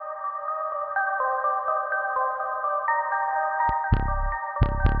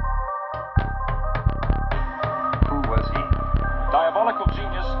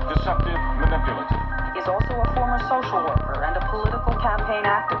campaign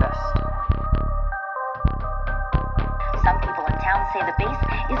activist. Some people in town say the base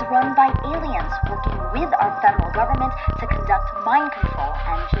is run by aliens working with our federal government to conduct mind control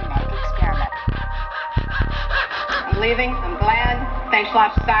and genetic experiments. I'm leaving. I'm glad. Thanks a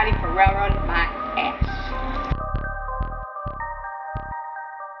lot, society, for railroading my ass.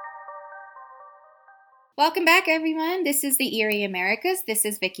 Welcome back, everyone. This is the Eerie Americas. This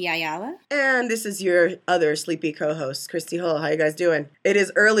is Vicky Ayala. And this is your other sleepy co-host, Christy Hull. How you guys doing? It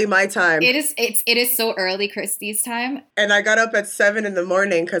is early my time. It is so early Christy's time. And I got up at 7 in the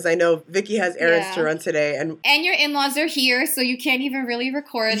morning because I know Vicky has errands to run today. And your in-laws are here, so you can't even really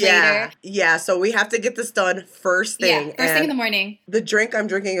record later. Yeah, so we have to get this done first thing. Yeah, first thing in the morning. The drink I'm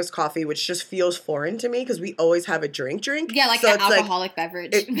drinking is coffee, which just feels foreign to me because we always have a drink. Yeah, like so an alcoholic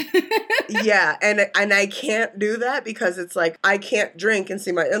beverage. Yeah, and I can't do that because it's like I can't drink and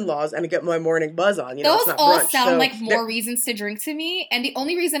see my in-laws and get my morning buzz on. You know, those it's not all brunch, sound like more reasons to drink to me. And the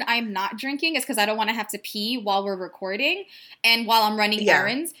only reason I'm not drinking is because I don't want to have to pee while we're recording and while I'm running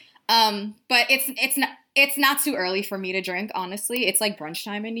errands. But it's not too early for me to drink. Honestly, it's like brunch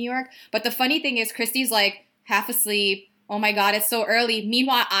time in New York. But the funny thing is, Christy's like half asleep. Oh my God, it's so early.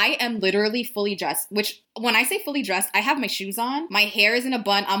 Meanwhile, I am literally fully dressed, which when I say fully dressed, I have my shoes on. My hair is in a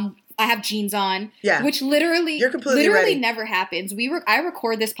bun. I have jeans on, which literally ready. Never happens. I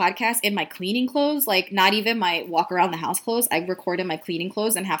record this podcast in my cleaning clothes, like not even my walk around the house clothes. I record in my cleaning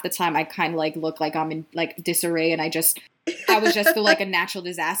clothes, and half the time I kind of like look like I'm in like disarray, and I was just feel like a natural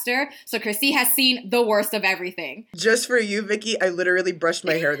disaster. So Christy has seen the worst of everything. Just for you, Vicky, I literally brushed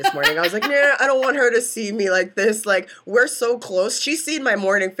my hair this morning. I was like, nah, I don't want her to see me like this. Like, we're so close. She's seen my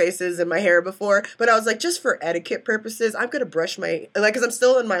morning faces and my hair before, but I was like, just for etiquette purposes, I'm gonna brush my, like, because I'm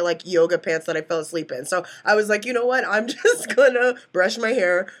still in my like yoga pants that I fell asleep in. So I was like, you know what? I'm just gonna brush my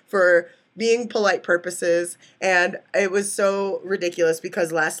hair for being polite purposes. And it was so ridiculous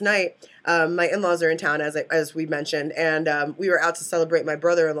because last night, my in-laws are in town, as we mentioned, and we were out to celebrate my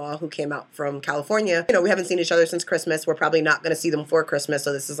brother-in-law who came out from California. You know, we haven't seen each other since Christmas. We're probably not going to see them for Christmas,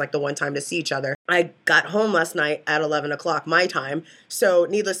 so this is like the one time to see each other. I got home last night at 11 o'clock my time, so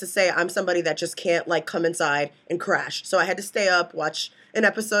needless to say, I'm somebody that just can't like come inside and crash. So I had to stay up, watch an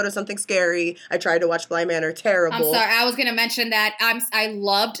episode of something scary. I tried to watch Bly Manor. Terrible. I'm sorry. I was going to mention that I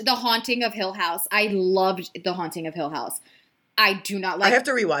loved The Haunting of Hill House. I loved The Haunting of Hill House. I do not like... I have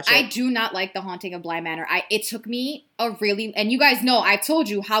to rewatch it. I do not like The Haunting of Bly Manor. It took me a really... And you guys know, I told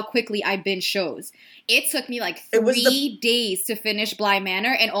you how quickly I binge shows. It took me like 3 days to finish Bly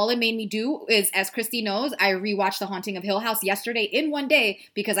Manor, and all it made me do is, as Christy knows, I rewatched The Haunting of Hill House yesterday in one day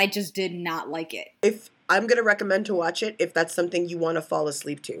because I just did not like it. I'm going to recommend to watch it if that's something you want to fall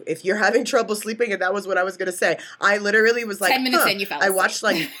asleep to. If you're having trouble sleeping, and that was what I was going to say. I literally was like, 10 minutes in, you fell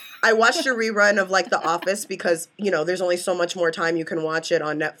asleep. I watched a rerun of like The Office because, you know, there's only so much more time you can watch it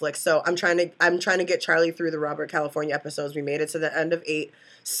on Netflix. So I'm trying to get Charlie through the Robert California episodes. We made it to the end of 8.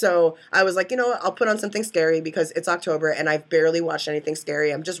 So I was like, you know what, I'll put on something scary because it's October and I've barely watched anything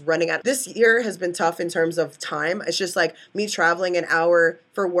scary. I'm just running out. This year has been tough in terms of time. It's just like me traveling an hour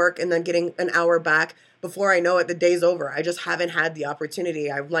for work and then getting an hour back. Before I know it, the day's over. I just haven't had the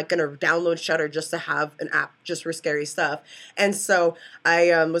opportunity. I'm like going to download Shudder just to have an app just for scary stuff. And so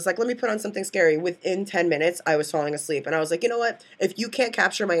I was like, let me put on something scary. Within 10 minutes, I was falling asleep. And I was like, you know what? If you can't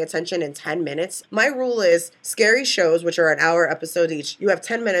capture my attention in 10 minutes, my rule is scary shows, which are an hour episode each, you have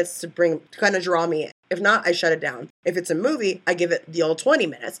 10 minutes to kind of draw me in. If not, I shut it down. If it's a movie, I give it the old 20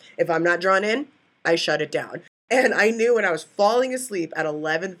 minutes. If I'm not drawn in, I shut it down. And I knew when I was falling asleep at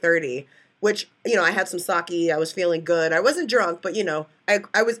 11:30, which, you know, I had some sake, I was feeling good. I wasn't drunk, but, you know,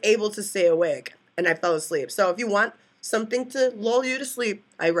 I was able to stay awake, and I fell asleep. So if you want something to lull you to sleep,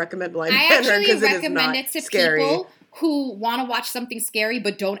 I recommend Bly Manor because it is not scary. I actually recommend it to people who want to watch something scary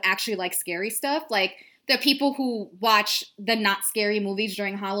but don't actually like scary stuff. Like the people who watch the not scary movies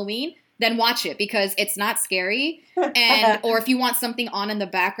during Halloween, then watch it because it's not scary. Or if you want something on in the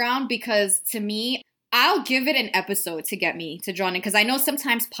background, because to me, I'll give it an episode to get me to draw in, because I know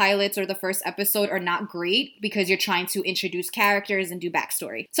sometimes pilots or the first episode are not great because you're trying to introduce characters and do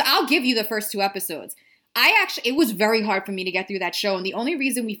backstory. So I'll give you the first 2 episodes. It was very hard for me to get through that show. And the only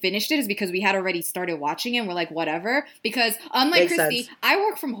reason we finished it is because we had already started watching it and we're like, whatever. Because unlike Christy, I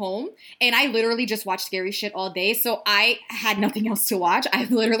work from home and I literally just watch scary shit all day. So I had nothing else to watch.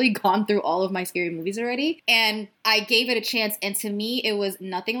 I've literally gone through all of my scary movies already. And I gave it a chance. And to me, it was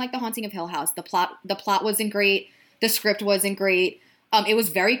nothing like The Haunting of Hill House. The plot wasn't great. The script wasn't great. It was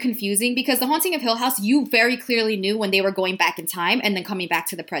very confusing because The Haunting of Hill House, you very clearly knew when they were going back in time and then coming back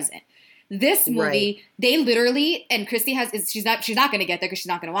to the present. This movie, they literally, and Christy she's not going to get there because she's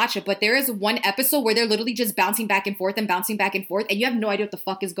not going to watch it, but there is one episode where they're literally just bouncing back and forth, and you have no idea what the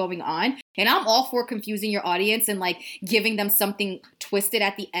fuck is going on. And I'm all for confusing your audience and like giving them something twisted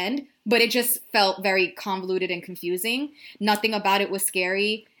at the end, but it just felt very convoluted and confusing. Nothing about it was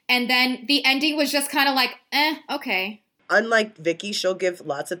scary. And then the ending was just kind of like, okay. Unlike Vicky, she'll give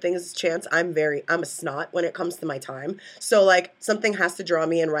lots of things a chance. I'm a snot when it comes to my time. So, like, something has to draw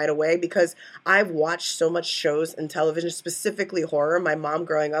me in right away because I've watched so much shows and television, specifically horror. My mom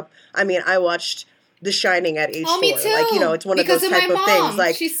growing up, I watched The Shining at age 4. Me too. Like, it's one of those type of things.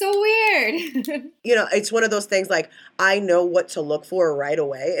 Like, she's so weird. It's one of those things like I know what to look for right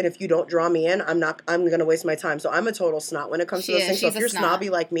away, and if you don't draw me in, I'm gonna waste my time. So I'm a total snot when it comes to those things. So if you're snobby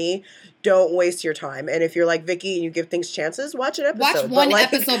like me, don't waste your time. And if you're like Vicky and you give things chances, watch an episode. Watch one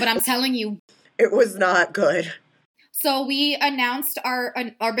episode, but I'm telling you, it was not good. So we announced our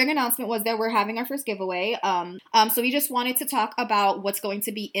big announcement was that we're having our first giveaway. So we just wanted to talk about what's going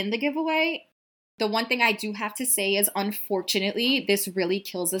to be in the giveaway. The one thing I do have to say is, unfortunately, this really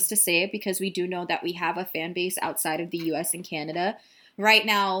kills us to say it because we do know that we have a fan base outside of the US and Canada. Right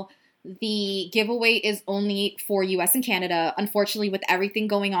now, the giveaway is only for US and Canada. Unfortunately, with everything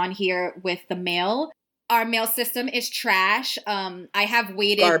going on here with the mail, our mail system is trash. I have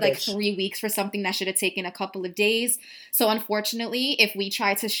waited like 3 weeks for something that should have taken a couple of days. So unfortunately, if we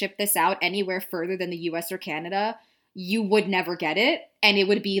try to ship this out anywhere further than the US or Canada, you would never get it. And it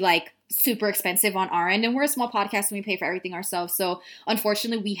would be like super expensive on our end. And we're a small podcast and we pay for everything ourselves. So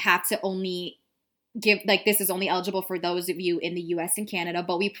unfortunately, we have to only give, like, this is only eligible for those of you in the US and Canada.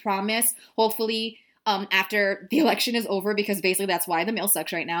 But we promise, hopefully, after the election is over, because basically that's why the mail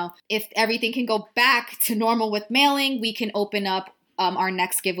sucks right now, if everything can go back to normal with mailing, we can open up our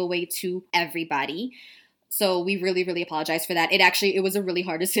next giveaway to everybody. So we really, really apologize for that. It was a really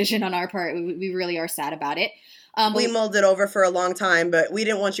hard decision on our part. We really are sad about it. We mulled it over for a long time, but we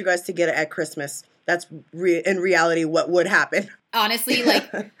didn't want you guys to get it at Christmas. That's in reality what would happen. Honestly,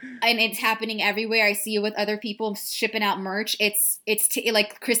 like, and it's happening everywhere. I see it with other people shipping out merch. It's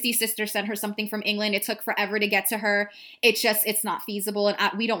like Christy's sister sent her something from England. It took forever to get to her. It's not feasible, and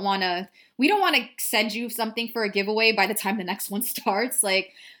we don't want to send you something for a giveaway by the time the next one starts.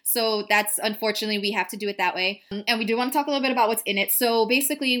 Like, so that's, unfortunately, we have to do it that way. And we do want to talk a little bit about what's in it. So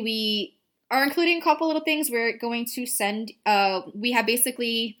basically, we are including a couple little things. We're going to send. We have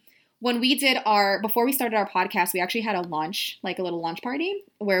basically. When we before we started our podcast, we actually had a little launch party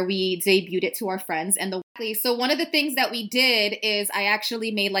where we debuted it to our friends. So one of the things that we did is I actually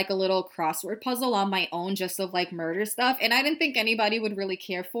made like a little crossword puzzle on my own, just of like murder stuff. And I didn't think anybody would really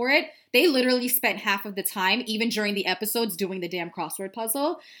care for it. They literally spent half of the time, even during the episodes, doing the damn crossword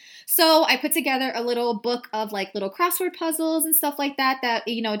puzzle. So I put together a little book of like little crossword puzzles and stuff like that,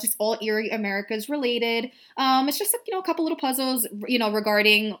 just all Eerie Americas related. It's just, a couple little puzzles,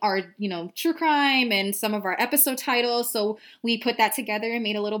 regarding our, true crime and some of our episode titles. So we put that together and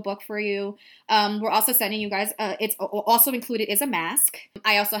made a little book for you. We're also sending you guys, it's also included is a mask.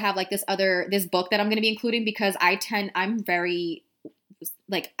 I also have like this book that I'm going to be including because I'm very,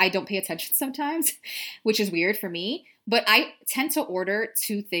 like, I don't pay attention sometimes, which is weird for me. But I tend to order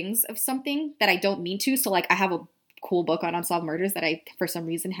 2 things of something that I don't mean to. So, like, I have a cool book on unsolved murders that I, for some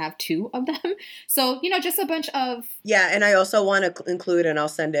reason, have 2 of them. So, just a bunch of... Yeah, and I also want to include, and I'll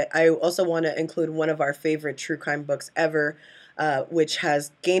send it, I also want to include one of our favorite true crime books ever, which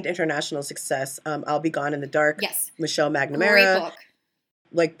has gained international success, I'll Be Gone in the Dark. Yes. Michelle McNamara. Great book.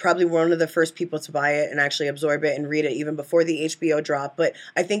 Like, probably one of the first people to buy it and actually absorb it and read it even before the HBO drop. But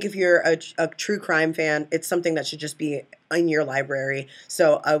I think if you're a true crime fan, it's something that should just be in your library.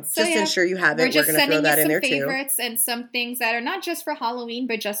 So to ensure you have it, we're going to throw that in there too. We're just sending you some favorites and some things that are not just for Halloween,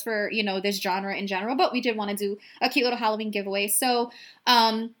 but just for, this genre in general. But we did want to do a cute little Halloween giveaway. So,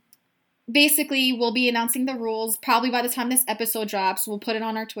 basically, we'll be announcing the rules probably by the time this episode drops. We'll put it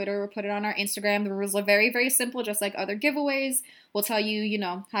on our Twitter. We'll put it on our Instagram. The rules are very, very simple, just like other giveaways. We'll tell you,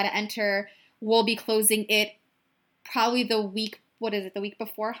 how to enter. We'll be closing it probably the week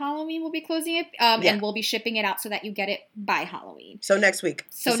before Halloween we'll be closing it. And we'll be shipping it out so that you get it by Halloween. So next week,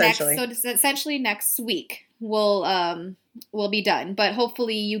 essentially. Essentially next week we'll be done. But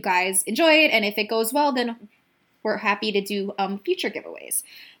hopefully you guys enjoy it. And if it goes well, then we're happy to do future giveaways.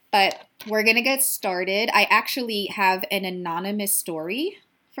 But we're going to get started. I actually have an anonymous story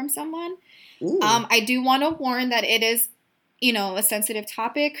from someone. I do want to warn that it is a sensitive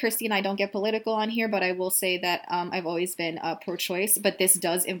topic. Christy and I don't get political on here, but I will say that I've always been pro-choice, but this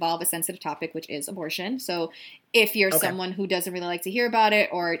does involve a sensitive topic, which is abortion. So if you're someone who doesn't really like to hear about it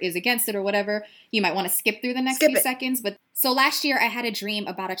or is against it or whatever, you might want to skip through the next few seconds. But so last year I had a dream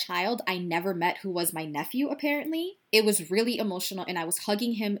about a child I never met who was my nephew, apparently. It was really emotional and I was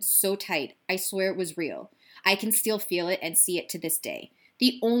hugging him so tight. I swear it was real. I can still feel it and see it to this day.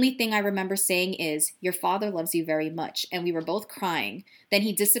 The only thing I remember saying is, "Your father loves you very much," and we were both crying. Then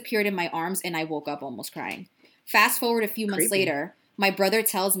he disappeared in my arms and I woke up almost crying. Fast forward a few months later, my brother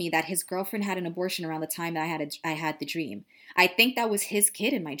tells me that his girlfriend had an abortion around the time that I had the dream. I think that was his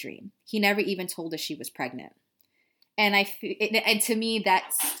kid in my dream. He never even told us she was pregnant. And to me,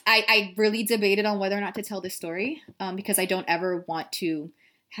 I really debated on whether or not to tell this story because I don't ever want to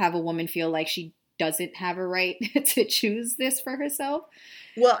have a woman feel like she doesn't have a right to choose this for herself.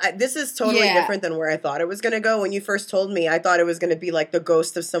 Well, this is totally different than where I thought it was going to go. When you first told me, I thought it was going to be like the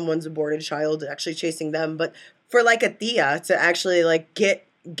ghost of someone's aborted child actually chasing them. But for like a Thea to actually like get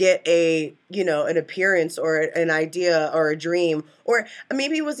a, an appearance or an idea or a dream, or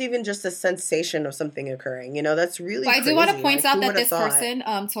maybe it was even just a sensation of something occurring, that's really crazy. I do want to point out that this person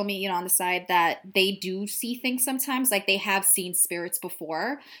told me, on the side that they do see things sometimes, like they have seen spirits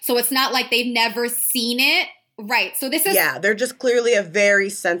before. So it's not like they've never seen it. Right. So this is... Yeah, they're just clearly a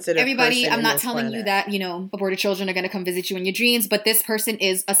very sensitive Everybody, person I'm not telling you that, aborted children are going to come visit you in your dreams, but this person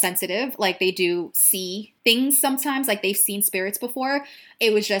is a sensitive. Like, they do see things sometimes, like they've seen spirits before.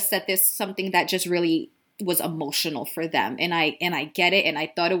 It was just that this something that just really was emotional for them. And I get it, and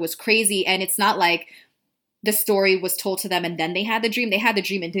I thought it was crazy. And it's not like the story was told to them and then they had the dream. They had the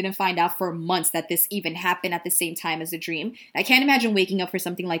dream and didn't find out for months that this even happened at the same time as the dream. I can't imagine waking up for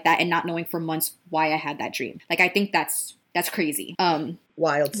something like that and not knowing for months why I had that dream. Like, I think that's crazy.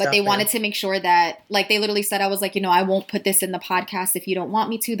 Wild stuff. But they wanted to make sure that, like, they literally said, I was like, I won't put this in the podcast if you don't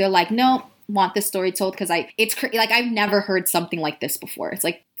want me to. They're like, no, want this story told because I've never heard something like this before. It's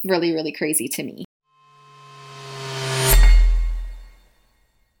like really, really crazy to me.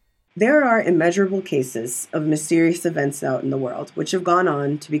 There are immeasurable cases of mysterious events out in the world which have gone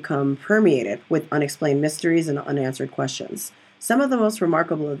on to become permeated with unexplained mysteries and unanswered questions. Some of the most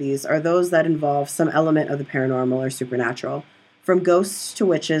remarkable of these are those that involve some element of the paranormal or supernatural. From ghosts to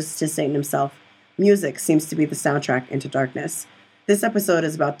witches to Satan himself, music seems to be the soundtrack into darkness. This episode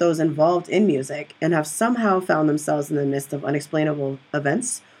is about those involved in music and have somehow found themselves in the midst of unexplainable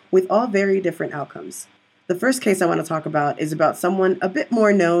events with all very different outcomes. The first case I want to talk about is about someone a bit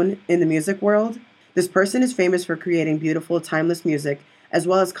more known in the music world. This person is famous for creating beautiful, timeless music, as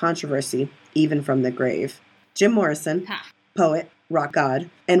well as controversy, even from the grave. Jim Morrison, poet, rock god,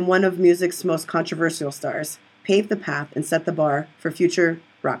 and one of music's most controversial stars, paved the path and set the bar for future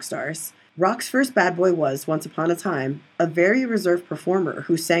rock stars. Rock's first bad boy was, once upon a time, a very reserved performer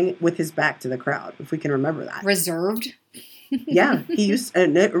who sang with his back to the crowd, if we can remember that. Reserved? Yeah,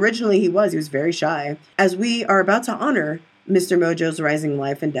 originally he was very shy. As we are about to honor Mr. Mojo's rising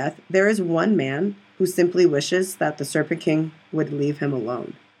life and death, there is one man who simply wishes that the Serpent King would leave him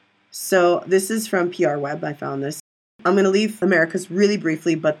alone. So this is from PR Web, I found this. I'm going to leave Americas really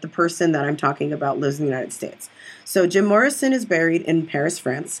briefly, but the person that I'm talking about lives in the United States. So Jim Morrison is buried in Paris,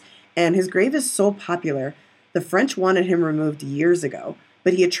 France, and his grave is so popular, the French wanted him removed years ago.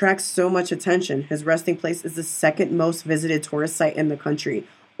 But he attracts so much attention. His resting place is the second most visited tourist site in the country,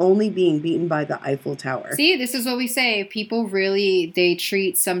 only being beaten by the Eiffel Tower. See, this is what we say. People really, they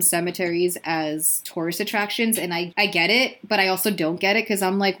treat some cemeteries as tourist attractions, and I get it, but I also don't get it, because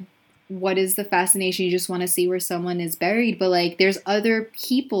I'm like, what is the fascination? You just want to see where someone is buried, but like, there's other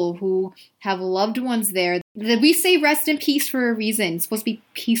people who have loved ones there. We say rest in peace for a reason. It's supposed to be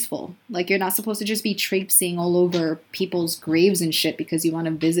peaceful. Like, you're not supposed to just be traipsing all over people's graves and shit because you want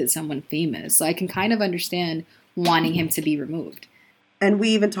to visit someone famous. So I can kind of understand wanting him to be removed. And we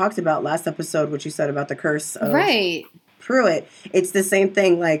even talked about last episode what you said about the curse of right. Pruitt. It's the same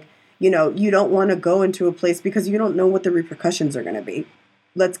thing. Like, you don't want to go into a place because you don't know what the repercussions are going to be.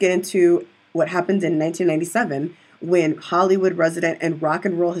 Let's get into what happened in 1997 when Hollywood resident and rock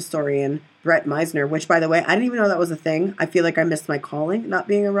and roll historian Brett Meisner, which, by the way, I didn't even know that was a thing. I feel like I missed my calling not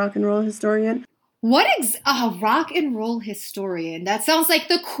being a rock and roll historian. A rock and roll historian? That sounds like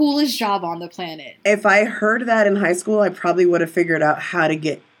the coolest job on the planet. If I heard that in high school, I probably would have figured out how to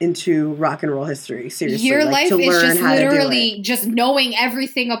get into rock and roll history. Seriously. Your life is just literally just knowing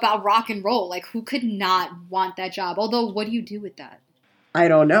everything about rock and roll. Like, who could not want that job? Although, what do you do with that? I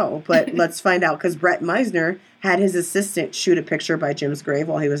don't know, but let's find out, because Brett Meisner had his assistant shoot a picture by Jim's grave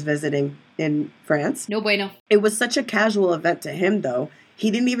while he was visiting in France. No bueno. It was such a casual event to him, though.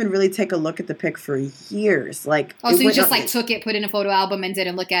 he didn't even really take a look at the pic for years. Like, so you just like took it, put it in a photo album, and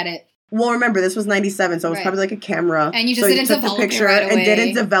didn't look at it. Well, remember, this was 97, so it was Right. probably like a camera. And you just didn't develop the picture it right away. and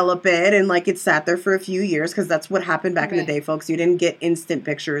didn't develop it, and like it sat there for a few years because that's what happened back in the Right. day, folks. You didn't get instant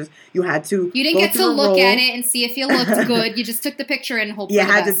pictures. You had to. You didn't go get to through a look roll. at it and see if you looked good. You just took the picture and hoped You for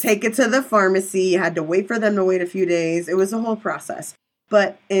the had to best. take it to the pharmacy. You had to wait for them to wait a few days. It was a whole process.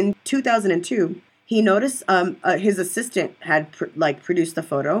 But in 2002, he noticed his assistant had produced the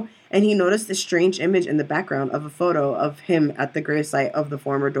photo, and he noticed a strange image in the background of a photo of him at the gravesite of the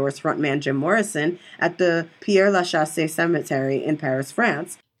former Doors frontman Jim Morrison at the Père Lachaise Cemetery in Paris,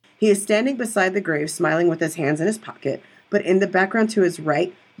 France. He is standing beside the grave, smiling with his hands in his pocket, but in the background to his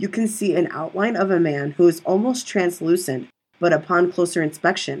right, you can see an outline of a man who is almost translucent, but upon closer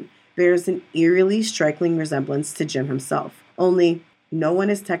inspection, bears an eerily striking resemblance to Jim himself. Only, no one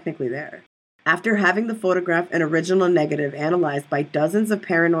is technically there. After having the photograph and original negative analyzed by dozens of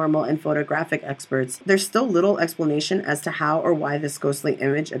paranormal and photographic experts, there's still little explanation as to how or why this ghostly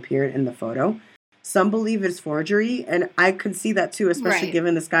image appeared in the photo. Some believe it's forgery, and I could see that too, especially Right.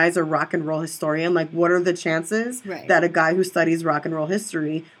 given this guy's a rock and roll historian. Like, what are the chances Right. that a guy who studies rock and roll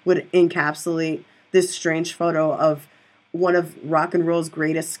history would encapsulate this strange photo of one of rock and roll's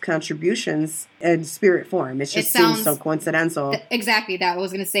greatest contributions in spirit form? It just seems so coincidental. Exactly that. I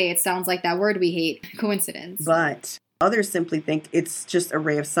was going to say, it sounds like that word we hate, coincidence. But others simply think it's just a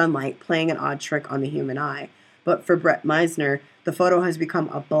ray of sunlight playing an odd trick on the human eye. But for Brett Meisner, the photo has become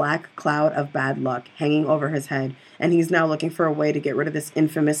a black cloud of bad luck hanging over his head, and he's now looking for a way to get rid of this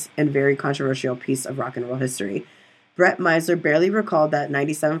infamous and very controversial piece of rock and roll history. Brett Meisner barely recalled that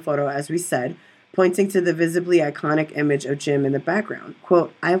 97 photo, as we said, pointing to the visibly iconic image of Jim in the background.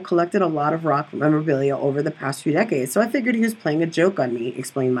 Quote, "I have collected a lot of rock memorabilia over the past few decades, so I figured he was playing a joke on me,"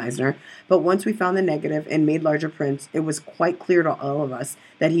 explained Meisner. But once we found the negative and made larger prints, it was quite clear to all of us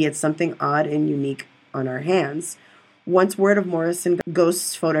that he had something odd and unique on our hands. Once word of Morrison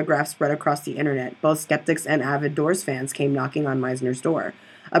ghost photographs spread across the internet, both skeptics and avid Doors fans came knocking on Meisner's door.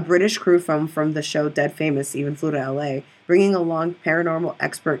 A British crew from the show Dead Famous even flew to LA, bringing along paranormal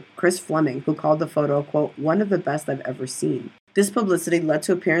expert Chris Fleming, who called the photo, quote, "one of the best I've ever seen." This publicity led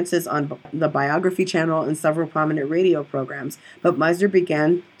to appearances on the Biography Channel and several prominent radio programs, but Meisner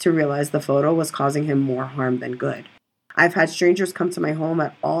began to realize the photo was causing him more harm than good. "I've had strangers come to my home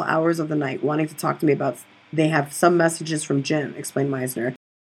at all hours of the night wanting to talk to me about they have some messages from Jim," explained Meisner.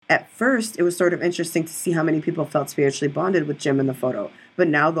 At first, it was sort of interesting to see how many people felt spiritually bonded with Jim in the photo, but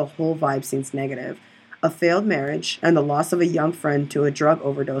now the whole vibe seems negative. A failed marriage and the loss of a young friend to a drug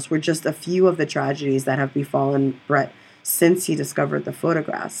overdose were just a few of the tragedies that have befallen Brett since he discovered the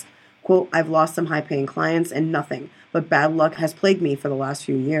photographs. Quote, "I've lost some high-paying clients and nothing, but bad luck has plagued me for the last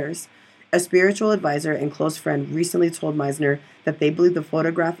few years." A spiritual advisor and close friend recently told Meisner that they believe the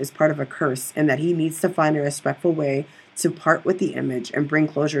photograph is part of a curse and that he needs to find a respectful way to part with the image and bring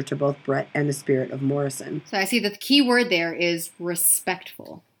closure to both Brett and the spirit of Morrison. So I see the key word there is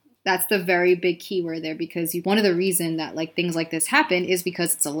respectful. That's the very big key word there, because one of the reasons that like things like this happen is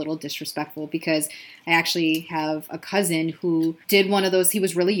because it's a little disrespectful. Because I actually have a cousin who did one of those. He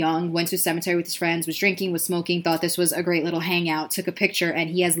was really young, went to a cemetery with his friends, was drinking, was smoking, thought this was a great little hangout, took a picture, and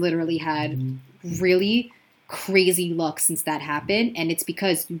he has literally had really crazy luck since that happened. And it's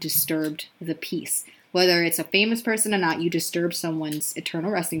because you disturbed the peace. Whether it's a famous person or not, you disturb someone's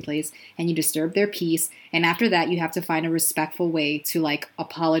eternal resting place and you disturb their peace. And after that, you have to find a respectful way to like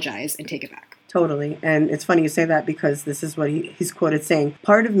apologize and take it back. Totally. And it's funny you say that because this is what he's quoted saying.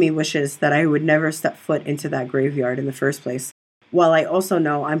 "Part of me wishes that I would never step foot into that graveyard in the first place. While I also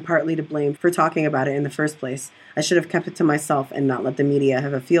know I'm partly to blame for talking about it in the first place, I should have kept it to myself and not let the media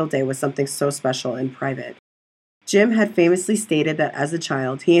have a field day with something so special and private." Jim had famously stated that as a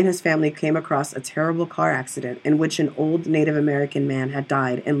child, he and his family came across a terrible car accident in which an old Native American man had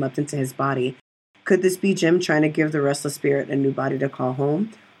died and leapt into his body. Could this be Jim trying to give the restless spirit a new body to call home,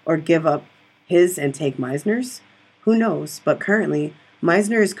 or give up his and take Meisner's? Who knows, but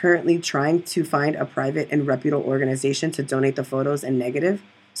Meisner is currently trying to find a private and reputable organization to donate the photos and negative.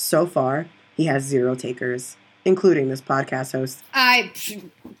 So far, he has 0 takers, including this podcast host.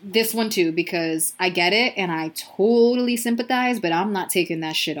 This one too, because I get it and I totally sympathize, but I'm not taking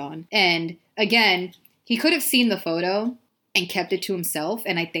that shit on. And again, he could have seen the photo and kept it to himself,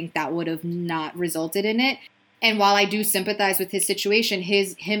 and I think that would have not resulted in it. And while I do sympathize with his situation,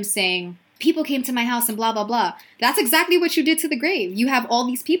 him saying, people came to my house and blah, blah, blah. That's exactly what you did to the grave. You have all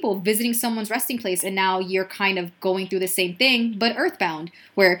these people visiting someone's resting place, and now you're kind of going through the same thing, but earthbound,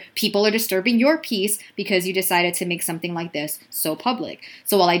 where people are disturbing your peace because you decided to make something like this so public.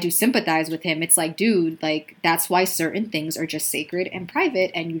 So while I do sympathize with him, it's like, dude, like, that's why certain things are just sacred and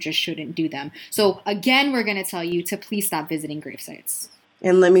private, and you just shouldn't do them. So again, we're going to tell you to please stop visiting grave sites.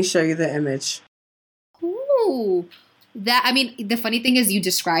 And let me show you the image. Ooh. The funny thing is you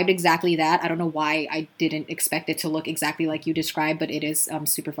described exactly that. I don't know why I didn't expect it to look exactly like you described, but it is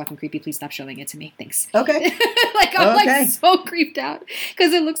super fucking creepy. Please stop showing it to me. Thanks. Okay. I'm like so creeped out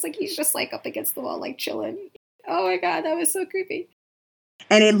because it looks like he's just like up against the wall, like chilling. Oh my God, that was so creepy.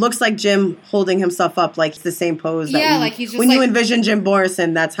 And it looks like Jim holding himself up, like the same pose. Like he's just when like, you envision Jim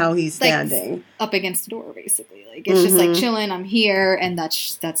Morrison, that's how he's standing. Like, up against the door, basically. Like, it's just like chilling, I'm here, and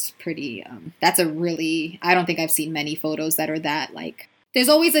that's pretty, that's a really, I don't think I've seen many photos that are that, like, there's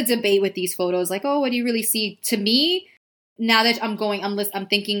always a debate with these photos, like, oh, what do you really see? To me, now that I'm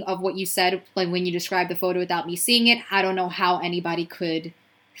thinking of what you said, like, when you described the photo without me seeing it, I don't know how anybody could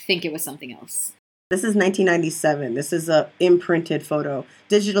think it was something else. This is 1997. This is a imprinted photo.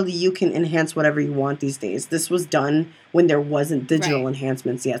 Digitally, you can enhance whatever you want these days. This was done when there wasn't digital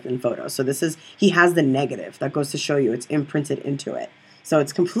enhancements yet in photos. So he has the negative. That goes to show you it's imprinted into it. So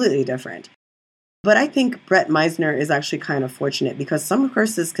it's completely different. But I think Bret Meisner is actually kind of fortunate because some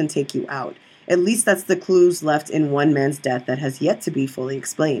curses can take you out. At least that's the clues left in one man's death that has yet to be fully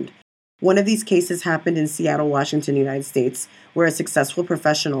explained. One of these cases happened in Seattle, Washington, United States, where a successful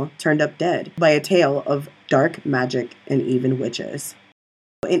professional turned up dead by a tale of dark magic and even witches.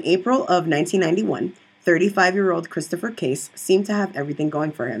 In April of 1991, 35-year-old Christopher Case seemed to have everything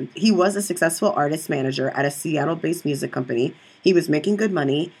going for him. He was a successful artist manager at a Seattle-based music company. He was making good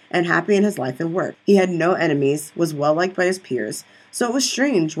money and happy in his life and work. He had no enemies, was well-liked by his peers. So it was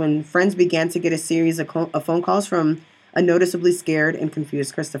strange when friends began to get a series of phone calls from a noticeably scared and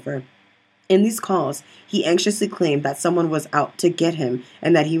confused Christopher. In these calls, he anxiously claimed that someone was out to get him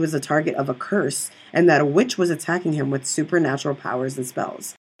and that he was the target of a curse and that a witch was attacking him with supernatural powers and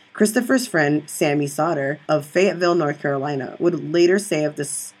spells. Christopher's friend, Sammy Sauter, of Fayetteville, North Carolina, would later say of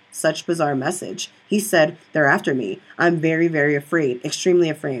this such bizarre message. He said, "They're after me. I'm very, very afraid, extremely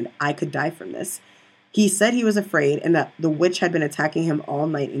afraid. I could die from this." He said he was afraid and that the witch had been attacking him all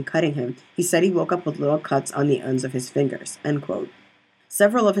night and cutting him. He said he woke up with little cuts on the ends of his fingers, end quote.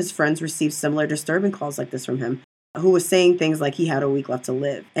 Several of his friends received similar disturbing calls like this from him, who was saying things like he had a week left to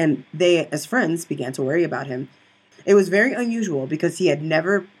live, and they, as friends, began to worry about him. It was very unusual because he had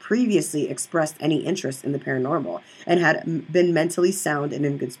never previously expressed any interest in the paranormal and had been mentally sound and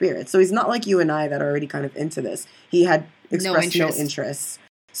in good spirits. So he's not like you and I that are already kind of into this. He had expressed no interest.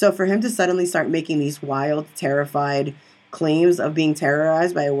 So for him to suddenly start making these wild, terrified claims of being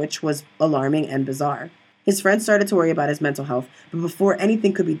terrorized by a witch was alarming and bizarre. His friends started to worry about his mental health, but before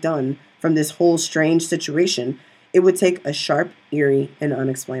anything could be done from this whole strange situation, it would take a sharp, eerie, and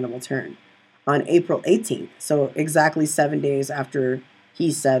unexplainable turn. On April 18th, so exactly 7 days after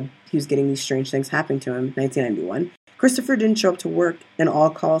he said he was getting these strange things happening to him, 1991, Christopher didn't show up to work, and all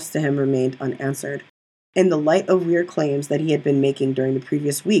calls to him remained unanswered. In the light of weird claims that he had been making during the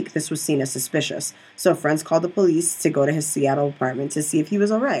previous week, this was seen as suspicious, so friends called the police to go to his Seattle apartment to see if he was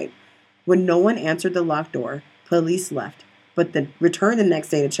all right. When no one answered the locked door, police left, but then returned the next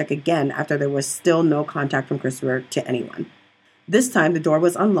day to check again after there was still no contact from Christopher to anyone. This time, the door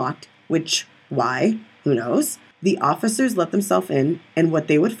was unlocked, why? Who knows? The officers let themselves in, and what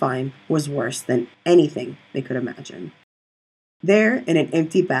they would find was worse than anything they could imagine. There, in an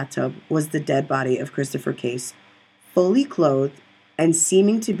empty bathtub, was the dead body of Christopher Case, fully clothed and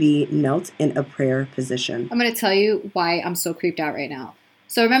seeming to be knelt in a prayer position. I'm going to tell you why I'm so creeped out right now.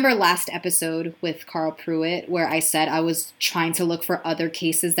 So remember last episode with Carl Pruitt where I said I was trying to look for other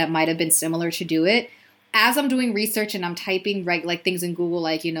cases that might have been similar to Do It? As I'm doing research and I'm typing like things in Google,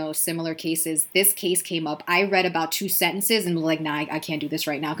 like, similar cases, this case came up. I read about 2 sentences and was like, nah, I can't do this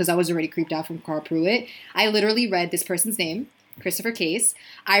right now because I was already creeped out from Carl Pruitt. I literally read this person's name, Christopher Case.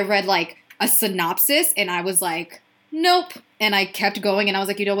 I read like a synopsis and I was like, nope. And I kept going and I was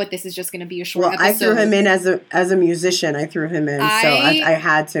like, you know what? This is just going to be a short episode. I threw him in as a musician. I threw him in, so I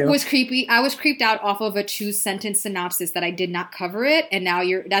had to. I was creeped out off of a 2-sentence synopsis that I did not cover it. And now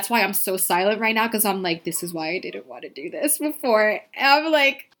that's why I'm so silent right now because I'm like, this is why I didn't want to do this before. And I'm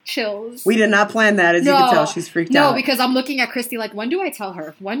like, chills. We did not plan that, as you can tell. She's freaked out. No, because I'm looking at Christy like, when do I tell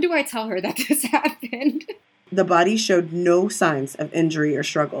her? When do I tell her that this happened? The body showed no signs of injury or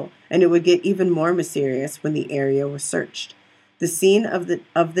struggle, and it would get even more mysterious when the area was searched. The scene of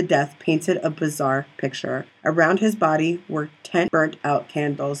the death painted a bizarre picture. Around his body were 10 burnt-out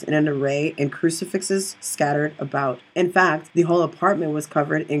candles in an array and crucifixes scattered about. In fact, the whole apartment was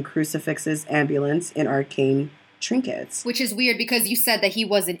covered in crucifixes, ambulance, and arcane trinkets. Which is weird because you said that he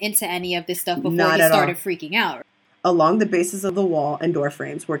wasn't into any of this stuff before Not he at started all. freaking out. Along the bases of the wall and door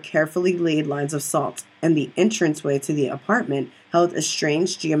frames were carefully laid lines of salt, and the entranceway to the apartment held a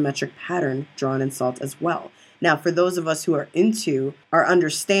strange geometric pattern drawn in salt as well. Now, for those of us who are into or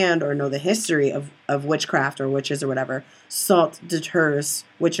understand or know the history of witchcraft or witches or whatever, salt deters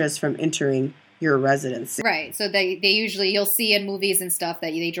witches from entering your residence. Right. So they usually, you'll see in movies and stuff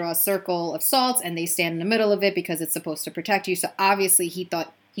that they draw a circle of salt and they stand in the middle of it because it's supposed to protect you. So obviously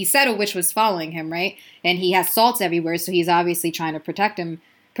he said a witch was following him, right? And he has salts everywhere, so he's obviously trying to protect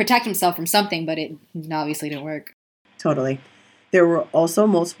himself from something, but it obviously didn't work. Totally. There were also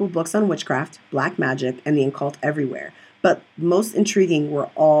multiple books on witchcraft, black magic, and the occult everywhere. But most intriguing were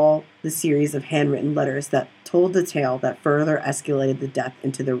all the series of handwritten letters that told the tale that further escalated the death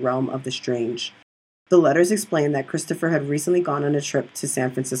into the realm of the strange. The letters explained that Christopher had recently gone on a trip to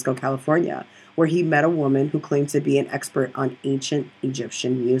San Francisco, California, where he met a woman who claimed to be an expert on ancient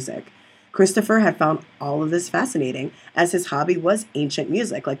Egyptian music. Christopher had found all of this fascinating, as his hobby was ancient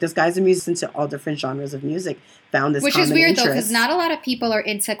music. Like, this guy's a musician to all different genres of music, found this Which common is weird, interest. though, because not a lot of people are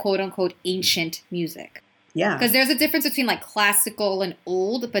into quote-unquote ancient music. Yeah. Because there's a difference between, like, classical and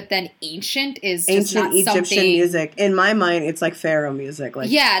old, but then ancient is just ancient not Egyptian something... music. In my mind, it's like pharaoh music.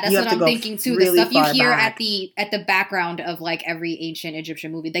 Like, yeah, that's you what have to I'm go thinking, too. really The stuff you far hear back. at the background of, like, every ancient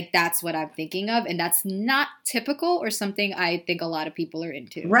Egyptian movie. Like, that's what I'm thinking of, and that's not typical or something I think a lot of people are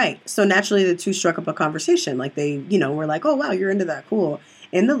into. Right. So naturally, the two struck up a conversation. Like, they, were like, oh, wow, you're into that. Cool.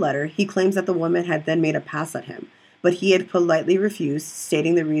 In the letter, he claims that the woman had then made a pass at him, but he had politely refused,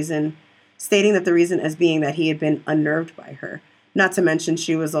 stating that the reason as being that he had been unnerved by her. Not to mention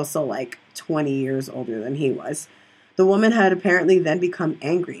she was also like 20 years older than he was. The woman had apparently then become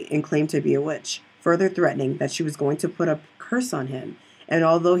angry and claimed to be a witch, further threatening that she was going to put a curse on him. And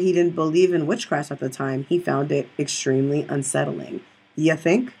although he didn't believe in witchcraft at the time, he found it extremely unsettling. You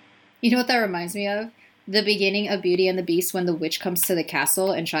think? You know what that reminds me of? The beginning of Beauty and the Beast, when the witch comes to the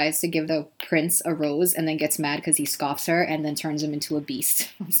castle and tries to give the prince a rose and then gets mad because he scoffs her and then turns him into a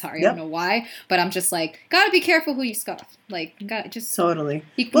beast. I'm sorry, Yep. I don't know why, but I'm just like, gotta be careful who you scoff. Like, gotta just... Totally.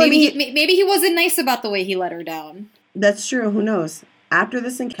 Maybe he wasn't nice about the way he let her down. That's true. Who knows? After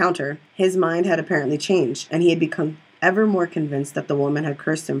this encounter, his mind had apparently changed, and he had become ever more convinced that the woman had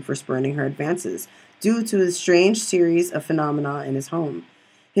cursed him for spurning her advances, due to a strange series of phenomena in his home.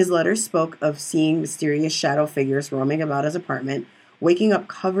 His letters spoke of seeing mysterious shadow figures roaming about his apartment, waking up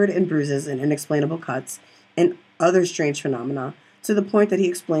covered in bruises and inexplainable cuts, and other strange phenomena, to the point that he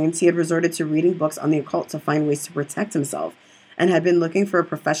explains he had resorted to reading books on the occult to find ways to protect himself, and had been looking for a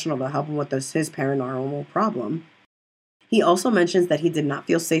professional to help him with his paranormal problem. He also mentions that he did not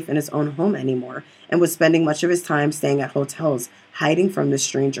feel safe in his own home anymore, and was spending much of his time staying at hotels, hiding from this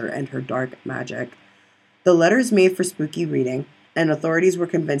stranger and her dark magic. The letters made for spooky reading, and authorities were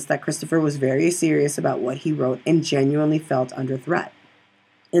convinced that Christopher was very serious about what he wrote and genuinely felt under threat.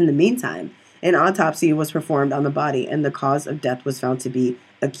 In the meantime, an autopsy was performed on the body, and the cause of death was found to be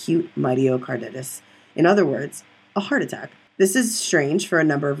acute myocarditis. In other words, a heart attack. This is strange for a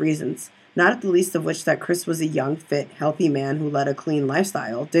number of reasons, not at the least of which that Chris was a young, fit, healthy man who led a clean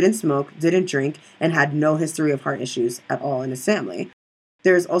lifestyle, didn't smoke, didn't drink, and had no history of heart issues at all in his family.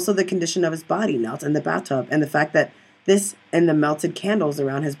 There is also the condition of his body melt in the bathtub, and the fact that this and the melted candles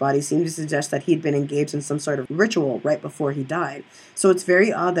around his body seem to suggest that he'd been engaged in some sort of ritual right before he died. So it's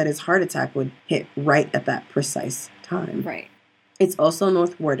very odd that his heart attack would hit right at that precise time. Right. It's also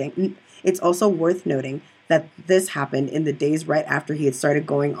worth noting that this happened in the days right after he had started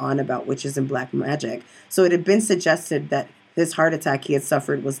going on about witches and black magic. So it had been suggested that this heart attack he had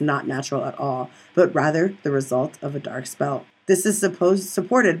suffered was not natural at all, but rather the result of a dark spell. This is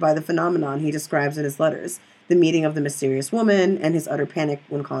supported by the phenomenon he describes in his letters, the meeting of the mysterious woman, and his utter panic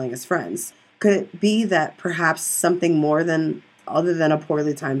when calling his friends. Could it be that perhaps something other than a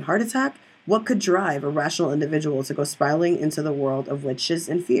poorly timed heart attack? What could drive a rational individual to go spiraling into the world of witches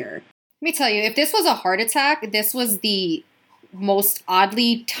and fear? Let me tell you, if this was a heart attack, this was the most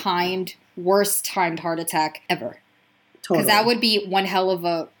oddly timed, worst timed heart attack ever. Totally. Because that would be one hell of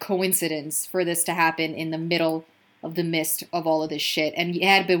a coincidence for this to happen in the middle of the midst of all of this shit. And it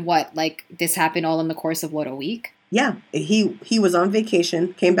had been this happened all in the course of a week? Yeah. He was on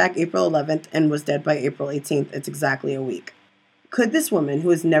vacation, came back April 11th, and was dead by April 18th. It's exactly a week. Could this woman,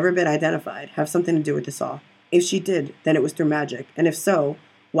 who has never been identified, have something to do with this all? If she did, then it was through magic. And if so,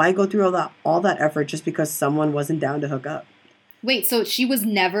 why go through all that effort just because someone wasn't down to hook up? Wait, so she was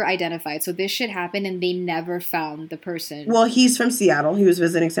never identified. So this shit happened and they never found the person. Well, he's from Seattle. He was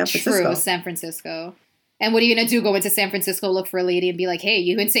visiting San Francisco. True, San Francisco. And what are you going to do? Go into San Francisco, look for a lady and be like, hey,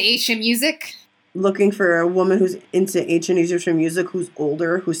 you into Asian music? Looking for a woman who's into ancient Egyptian music, who's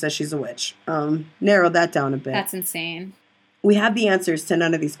older, who says she's a witch. Narrow that down a bit. That's insane. We have the answers to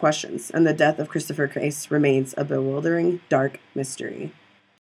none of these questions, and the death of Christopher Case remains a bewildering, dark mystery.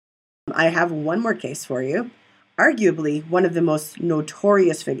 I have one more case for you. Arguably one of the most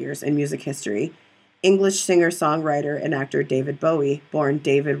notorious figures in music history, English singer-songwriter and actor David Bowie, born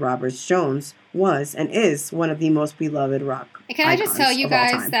David Roberts Jones, was and is one of the most beloved rock icons. Can I just tell you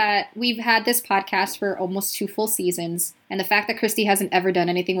guys that we've had this podcast for almost 2 full seasons, and the fact that Christy hasn't ever done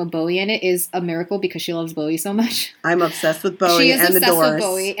anything with Bowie in it is a miracle because she loves Bowie so much. I'm obsessed with Bowie and the Doors. She is obsessed with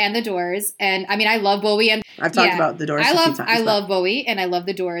Bowie and the Doors, and I mean, I love Bowie and I've talked about the Doors a few times. I love Bowie and I love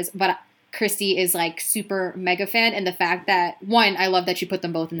the Doors, but Christy is like super mega fan, and the fact that, 1, I love that you put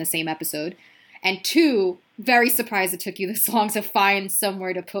them both in the same episode, and 2, very surprised it took you this long to find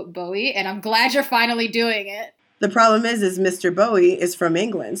somewhere to put Bowie, and I'm glad you're finally doing it. The problem is Mr. Bowie is from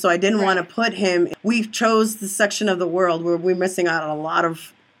England, so I didn't want to put him. We chose the section of the world where we're missing out on a lot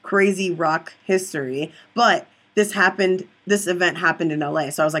of crazy rock history, but this event happened in LA,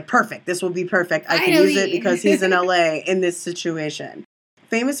 so I was like, perfect, this will be perfect. I can use it because he's in LA in this situation.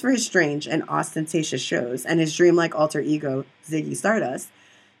 Famous for his strange and ostentatious shows and his dreamlike alter ego, Ziggy Stardust,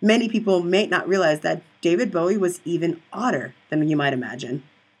 many people may not realize that David Bowie was even odder than you might imagine,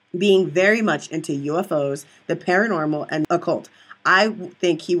 being very much into UFOs, the paranormal, and occult. I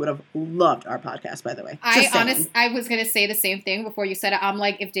think he would have loved our podcast, by the way. I was going to say the same thing before you said it. I'm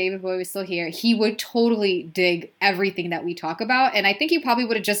like, if David Bowie was still here, he would totally dig everything that we talk about. And I think he probably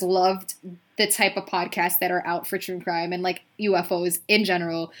would have just loved the type of podcasts that are out for true crime and like UFOs in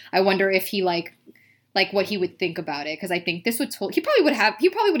general. I wonder if he like what he would think about it. Because I think this would he probably would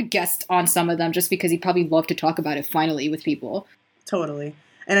have guessed on some of them just because he probably loved to talk about it finally with people. Totally.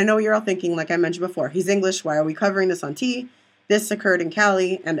 And I know you're all thinking, like I mentioned before, he's English. Why are we covering this on T? This occurred in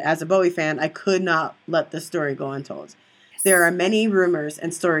Cali, and as a Bowie fan, I could not let this story go untold. There are many rumors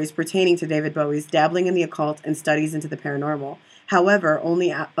and stories pertaining to David Bowie's dabbling in the occult and studies into the paranormal. However,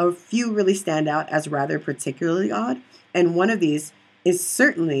 only a few really stand out as rather particularly odd, and one of these is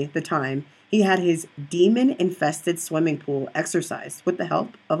certainly the time he had his demon-infested swimming pool exorcised with the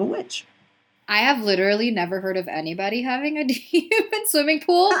help of a witch. I have literally never heard of anybody having a demon swimming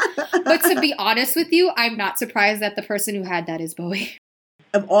pool. But to be honest with you, I'm not surprised that the person who had that is Bowie.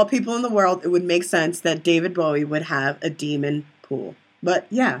 Of all people in the world, it would make sense that David Bowie would have a demon pool. But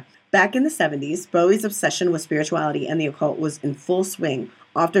yeah, back in the 70s, Bowie's obsession with spirituality and the occult was in full swing,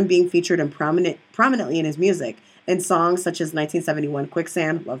 often being featured prominently in his music. In songs such as 1971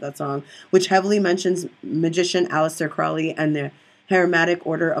 Quicksand, love that song, which heavily mentions magician Aleister Crowley and the Hermetic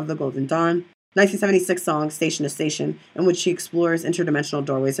Order of the Golden Dawn. 1976 song, Station to Station, in which she explores interdimensional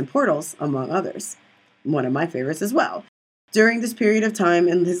doorways and portals, among others. One of my favorites as well. During this period of time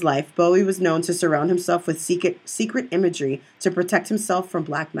in his life, Bowie was known to surround himself with secret imagery to protect himself from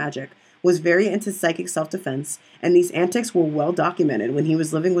black magic, was very into psychic self-defense, and these antics were well documented when he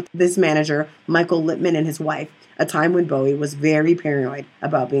was living with his manager, Michael Littman, and his wife, a time when Bowie was very paranoid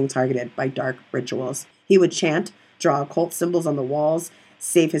about being targeted by dark rituals. He would chant, draw occult symbols on the walls,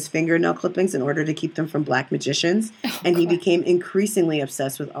 save his fingernail clippings in order to keep them from black magicians, and he became increasingly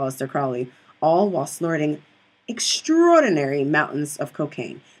obsessed with Aleister Crowley, all while snorting extraordinary mountains of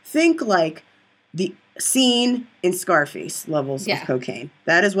cocaine. Think like the scene in Scarface levels of cocaine.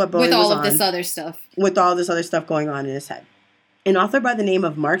 That is what Bowie was on. With all of this other stuff. With all this other stuff going on in his head. An author by the name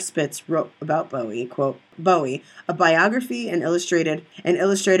of Mark Spitz wrote about Bowie, quote, Bowie, a biography and illustrated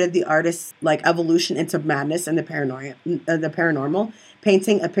the artist's like evolution into madness and the paranormal,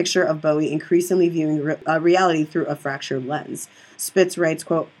 painting a picture of Bowie increasingly viewing reality through a fractured lens. Spitz writes,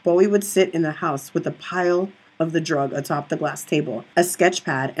 quote, Bowie would sit in the house with a pile of the drug atop the glass table, a sketch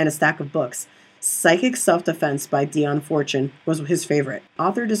pad, and a stack of books. Psychic Self-Defense by Dion Fortune was his favorite.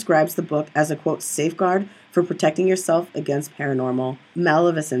 Author describes the book as a, quote, safeguard for protecting yourself against paranormal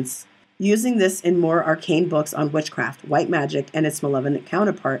maleficence. Using this in more arcane books on witchcraft, white magic, and its malevolent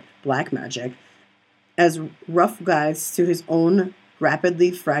counterpart, black magic, as rough guides to his own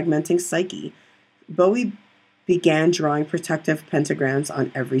rapidly fragmenting psyche, Bowie began drawing protective pentagrams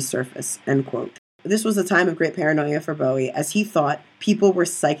on every surface, end quote. This was a time of great paranoia for Bowie, as he thought people were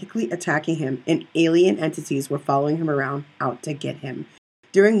psychically attacking him and alien entities were following him around out to get him.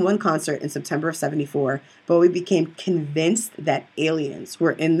 During one concert in September of 74, Bowie became convinced that aliens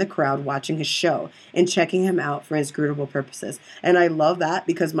were in the crowd watching his show and checking him out for inscrutable purposes. And I love that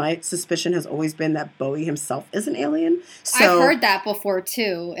because my suspicion has always been that Bowie himself is an alien. I've heard that before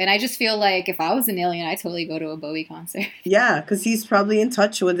too. And I just feel like if I was an alien, I'd totally go to a Bowie concert. Yeah, because he's probably in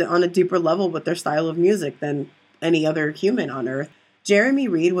touch with it on a deeper level with their style of music than any other human on Earth. Jeremy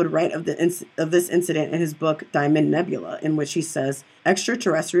Reed would write of this incident in his book Diamond Nebula, in which he says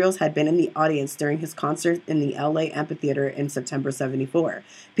extraterrestrials had been in the audience during his concert in the LA Amphitheater in September 74.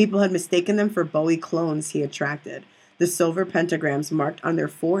 People had mistaken them for Bowie clones he attracted. The silver pentagrams marked on their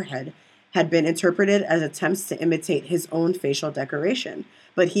forehead had been interpreted as attempts to imitate his own facial decoration,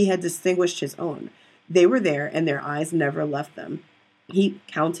 but he had distinguished his own. They were there, and their eyes never left them. He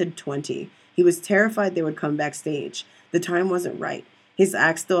counted 20. He was terrified they would come backstage. The time wasn't right. His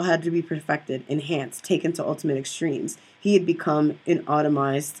act still had to be perfected, enhanced, taken to ultimate extremes. He had become an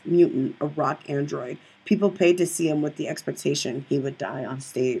automized mutant, a rock android. People paid to see him with the expectation he would die on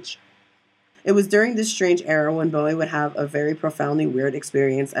stage. It was during this strange era when Bowie would have a very profoundly weird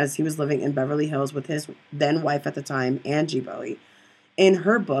experience as he was living in Beverly Hills with his then-wife at the time, Angie Bowie. In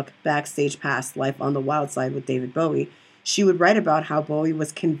her book, Backstage Pass, Life on the Wild Side with David Bowie, she would write about how Bowie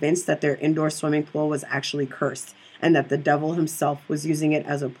was convinced that their indoor swimming pool was actually cursed, and that the devil himself was using it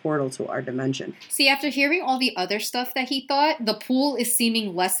as a portal to our dimension. See, after hearing all the other stuff that he thought, the pool is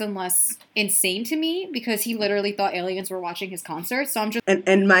seeming less and less insane to me because he literally thought aliens were watching his concert. So I'm just...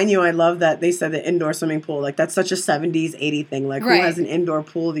 And mind you, I love that they said the indoor swimming pool. Like, that's such a 70s, 80s thing. Like, right. Who has an indoor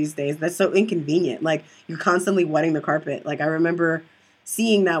pool these days? That's so inconvenient. Like, you're constantly wetting the carpet. Like, I remember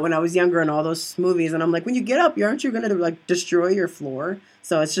seeing that when I was younger in all those movies. And I'm like, when you get up, aren't you going to, like, destroy your floor?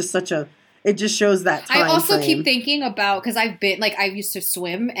 So it's just such a... It just shows that time I also frame. keep thinking about, because I've been, like, I used to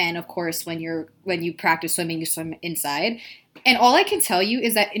swim, and of course when you practice swimming, you swim inside. And all I can tell you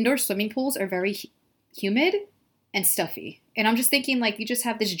is that indoor swimming pools are very humid and stuffy. And I'm just thinking, like, you just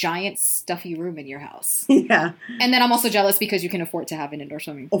have this giant stuffy room in your house. Yeah. And then I'm also jealous because you can afford to have an indoor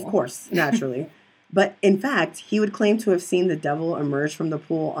swimming pool. Of course, naturally. But in fact, he would claim to have seen the devil emerge from the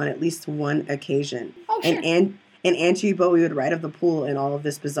pool on at least one occasion. Oh, sure. And Angie Bowie would write of the pool in all of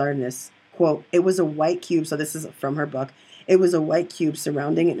this bizarreness. Quote, it was a white cube, so this is from her book, it was a white cube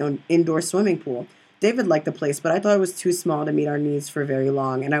surrounding an indoor swimming pool. David liked the place, but I thought it was too small to meet our needs for very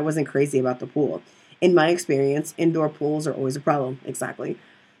long, and I wasn't crazy about the pool. In my experience, indoor pools are always a problem. Exactly.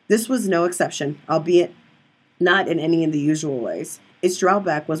 This was no exception, albeit not in any of the usual ways. Its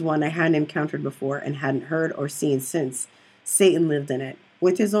drawback was one I hadn't encountered before and hadn't heard or seen since. Satan lived in it.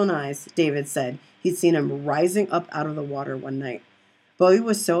 With his own eyes, David said, he'd seen him rising up out of the water one night. Bowie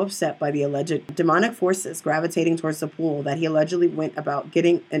was so upset by the alleged demonic forces gravitating towards the pool that he allegedly went about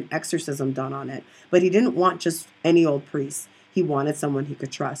getting an exorcism done on it. But he didn't want just any old priest. He wanted someone he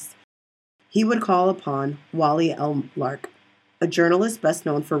could trust. He would call upon Wally Elmlark, a journalist best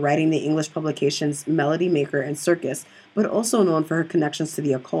known for writing the English publications Melody Maker and Circus, but also known for her connections to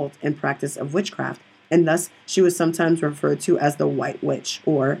the occult and practice of witchcraft, and thus she was sometimes referred to as the White Witch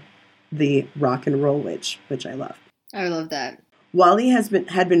or the Rock and Roll Witch, which I love. I love that. Wally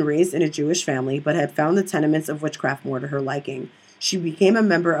had been raised in a Jewish family, but had found the tenements of witchcraft more to her liking. She became a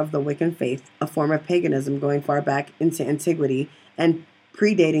member of the Wiccan faith, a form of paganism going far back into antiquity and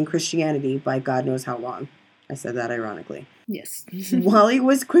predating Christianity by God knows how long. I said that ironically. Yes. Wally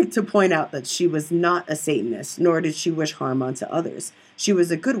was quick to point out that she was not a Satanist, nor did she wish harm onto others. She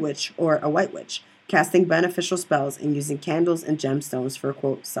was a good witch, or a white witch, casting beneficial spells and using candles and gemstones for,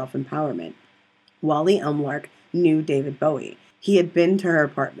 quote, self-empowerment. Wally Elmlark knew David Bowie. He had been to her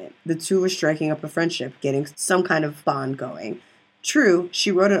apartment. The two were striking up a friendship, getting some kind of bond going. True,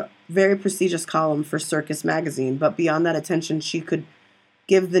 she wrote a very prestigious column for Circus magazine, but beyond that attention she could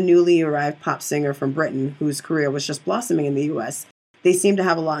give the newly arrived pop singer from Britain, whose career was just blossoming in the U.S., they seemed to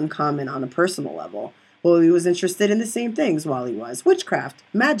have a lot in common on a personal level. Bowie was interested in the same things Wally was: witchcraft,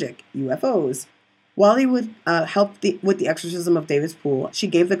 magic, UFOs. Wally would help with the exorcism of David's pool. She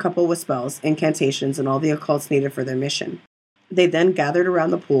gave the couple with spells, incantations, and all the occults needed for their mission. They then gathered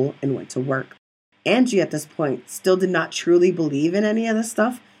around the pool and went to work. Angie, at this point, still did not truly believe in any of this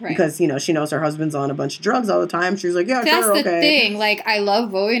stuff. Right. Because, she knows her husband's on a bunch of drugs all the time. She's like, yeah, that's sure, okay. That's the thing. Like, I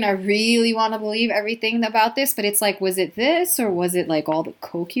love Bowie and I really want to believe everything about this, but it's like, was it this or was it like all the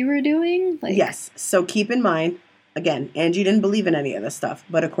coke you were doing? Like, yes. So keep in mind, again, Angie didn't believe in any of this stuff.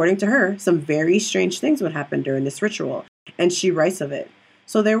 But according to her, some very strange things would happen during this ritual. And she writes of it.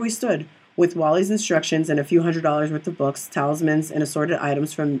 So there we stood, with Wally's instructions and a few $100s worth of books, talismans, and assorted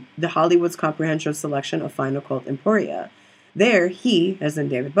items from the Hollywood's comprehensive selection of fine occult emporia. There, he, as in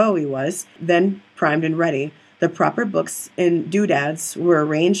David Bowie was, then primed and ready. The proper books and doodads were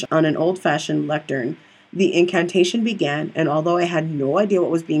arranged on an old-fashioned lectern. The incantation began, and although I had no idea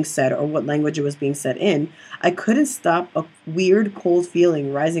what was being said or what language it was being said in, I couldn't stop a weird, cold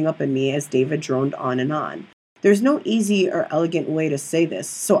feeling rising up in me as David droned on and on. There's no easy or elegant way to say this,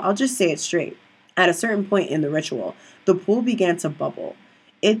 so I'll just say it straight. At a certain point in the ritual, the pool began to bubble.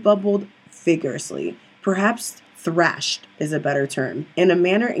 It bubbled vigorously, perhaps thrashed is a better term, in a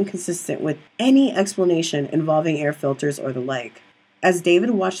manner inconsistent with any explanation involving air filters or the like. As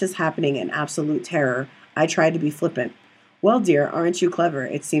David watched this happening in absolute terror, I tried to be flippant. Well, dear, aren't you clever?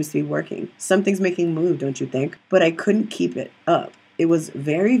 It seems to be working. Something's making a move, don't you think? But I couldn't keep it up. It was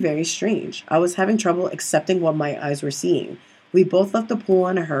very, very strange. I was having trouble accepting what my eyes were seeing. We both left the pool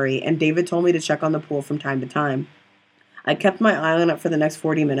in a hurry, and David told me to check on the pool from time to time. I kept my eye on it for the next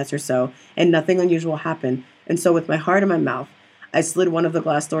 40 minutes or so, and nothing unusual happened, and so with my heart in my mouth, I slid one of the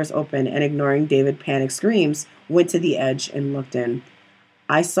glass doors open and, ignoring David's panicked screams, went to the edge and looked in.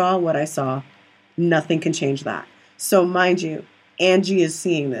 I saw what I saw. Nothing can change that. So, mind you, Angie is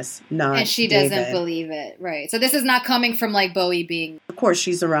seeing this, not And she David. doesn't believe it, right. So this is not coming from, like, Bowie being... Of course,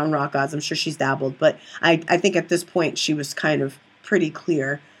 she's around rock gods. I'm sure she's dabbled, but I think at this point she was kind of pretty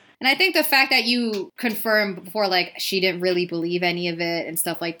clear. And I think the fact that you confirmed before, like, she didn't really believe any of it and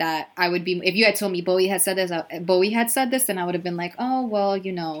stuff like that, I would be... If you had told me Bowie had said this, then I would have been like, oh, well,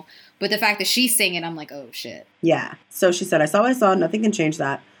 you know. But the fact that she's saying it, I'm like, oh, shit. Yeah. So she said, I saw what I saw. Nothing can change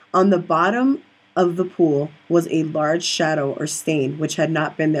that. On the bottom of the pool was a large shadow or stain which had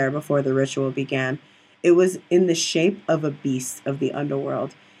not been there before the ritual began. It was in the shape of a beast of the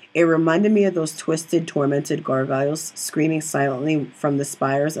underworld. It reminded me of those twisted, tormented gargoyles screaming silently from the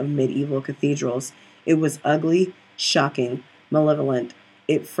spires of medieval cathedrals. It was ugly, shocking, malevolent.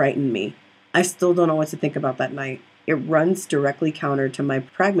 It frightened me. I still don't know what to think about that night. It runs directly counter to my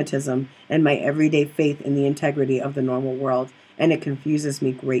pragmatism and my everyday faith in the integrity of the normal world, and it confuses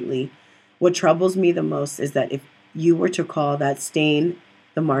me greatly. What troubles me the most is that if you were to call that stain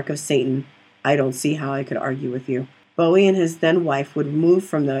the mark of Satan, I don't see how I could argue with you. Bowie and his then wife would move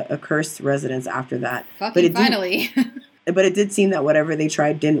from the accursed residence after that. Finally. But it did seem that whatever they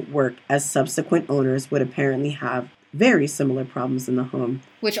tried didn't work, as subsequent owners would apparently have very similar problems in the home.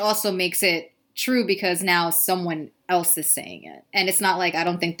 Which also makes it true because now someone else is saying it. And it's not like, I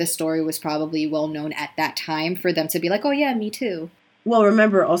don't think the story was probably well known at that time for them to be like, oh yeah, me too. Well,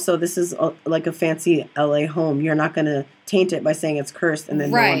 remember also, this is like a fancy LA home. You're not going to taint it by saying it's cursed and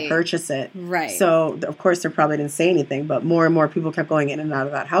then no one purchase it. Right. So, of course, they probably didn't say anything, but more and more people kept going in and out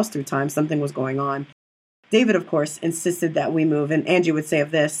of that house through time. Something was going on. David, of course, insisted that we move, and Angie would say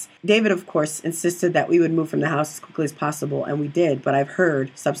of this, David, of course, insisted that we would move from the house as quickly as possible, and we did, but I've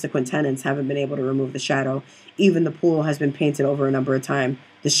heard subsequent tenants haven't been able to remove the shadow. Even the pool has been painted over a number of times.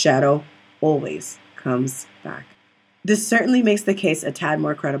 The shadow always comes back. This certainly makes the case a tad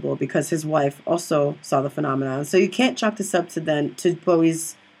more credible because his wife also saw the phenomenon. So you can't chalk this up to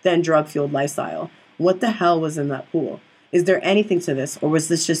Bowie's then drug-fueled lifestyle. What the hell was in that pool? Is there anything to this, or was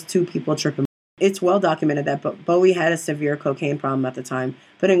this just two people tripping? It's well documented that Bowie had a severe cocaine problem at the time,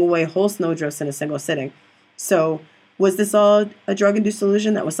 putting away whole snowdrifts in a single sitting. So was this all a drug-induced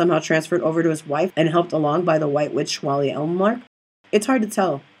delusion that was somehow transferred over to his wife and helped along by the White Witch Wally Elmlark? It's hard to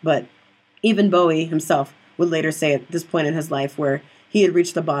tell, but even Bowie himself would later say at this point in his life where he had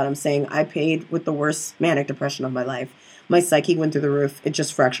reached the bottom, saying, I paid with the worst manic depression of my life. My psyche went through the roof. It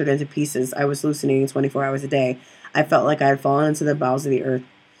just fractured into pieces. I was hallucinating 24 hours a day. I felt like I had fallen into the bowels of the earth.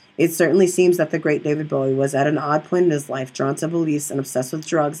 It certainly seems that the great David Bowie was at an odd point in his life, drawn to beliefs and obsessed with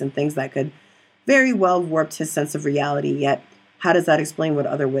drugs and things that could very well warped his sense of reality. Yet, how does that explain what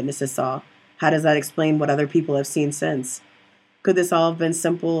other witnesses saw? How does that explain what other people have seen since? Could this all have been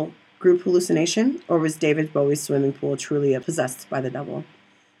simple group hallucination, or was David Bowie's swimming pool truly possessed by the devil?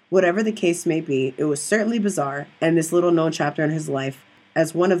 Whatever the case may be, it was certainly bizarre, and this little-known chapter in his life,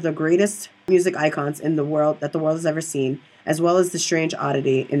 as one of the greatest music icons in the world that the world has ever seen, as well as the strange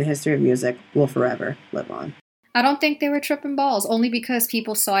oddity in the history of music, will forever live on. I don't think they were tripping balls, only because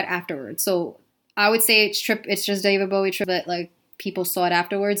people saw it afterwards. So I would say it's just David Bowie trip, but like people saw it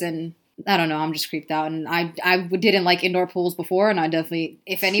afterwards, and I don't know, I'm just creeped out, and I didn't like indoor pools before, and I definitely,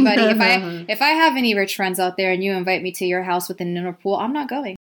 if I have any rich friends out there and you invite me to your house with an indoor pool, I'm not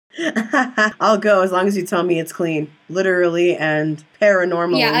going. I'll go as long as you tell me it's clean, literally and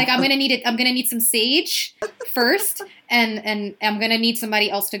paranormal. Yeah, like I'm gonna need some sage first, and I'm gonna need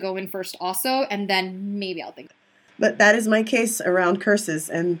somebody else to go in first also, and then maybe I'll think. But that is my case around curses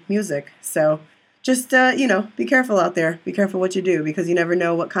and music, so just, be careful out there. Be careful what you do, because you never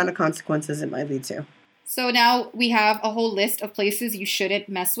know what kind of consequences it might lead to. So now we have a whole list of places you shouldn't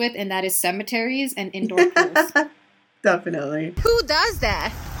mess with, and that is cemeteries and indoor pools. Definitely. Who does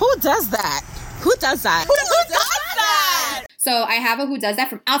that? Who does that? Who does that? Who does that? So I have a who does that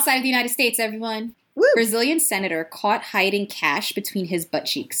from outside of the United States, everyone. Woo. Brazilian senator caught hiding cash between his butt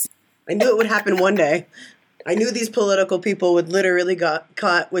cheeks. I knew it would happen one day. I knew these political people would literally got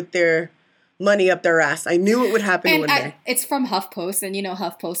caught with their money up their ass. I knew it would happen one day. It's from HuffPost, and you know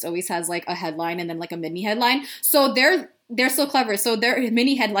HuffPost always has like a headline and then like a mini headline. So they're so clever. So their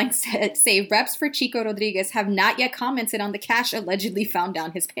mini headlines say reps for Chico Rodriguez have not yet commented on the cash allegedly found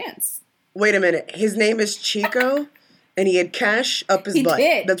down his pants. Wait a minute. His name is Chico, and he had cash up his butt.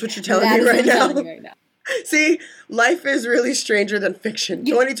 Did. That's what you're telling me right now. Telling you right now. See, life is really stranger than fiction.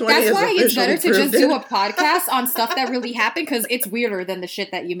 2020 That's has why it's better to just officially do a podcast on stuff that really happened, because it's weirder than the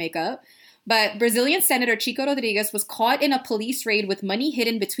shit that you make up. But Brazilian Senator Chico Rodriguez was caught in a police raid with money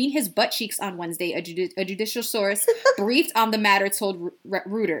hidden between his butt cheeks on Wednesday, a judicial source briefed on the matter told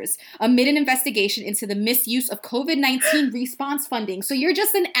Reuters, amid an investigation into the misuse of COVID-19 response funding. So you're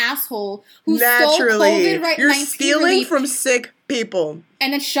just an asshole who stole COVID-19 relief. You're stealing from sick people.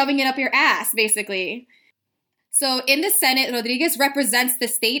 And then shoving it up your ass, basically. So in the Senate, Rodriguez represents the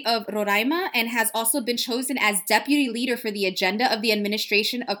state of Roraima and has also been chosen as deputy leader for the agenda of the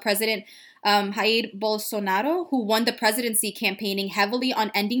administration of President Jair Bolsonaro, who won the presidency campaigning heavily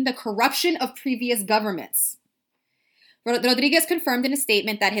on ending the corruption of previous governments. Rodriguez confirmed in a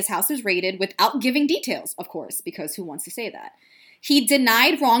statement that his house was raided without giving details, of course, because who wants to say that? He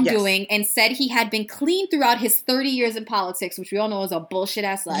denied wrongdoing and said he had been clean throughout his 30 years in politics, which we all know is a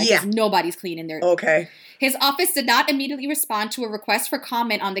bullshit-ass lie. Yeah. Nobody's clean in there. Okay. His office did not immediately respond to a request for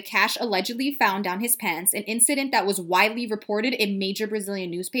comment on the cash allegedly found down his pants, an incident that was widely reported in major Brazilian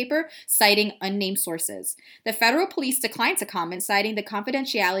newspaper, citing unnamed sources. The federal police declined to comment, citing the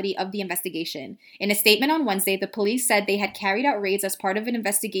confidentiality of the investigation. In a statement on Wednesday, the police said they had carried out raids as part of an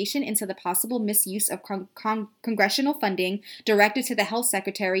investigation into the possible misuse of congressional funding directed to the health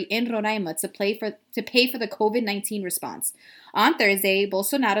secretary in Roraima to pay for the COVID-19 response. On Thursday,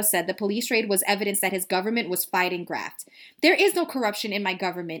 Bolsonaro said the police raid was evidence that his government was fighting graft. There is no corruption in my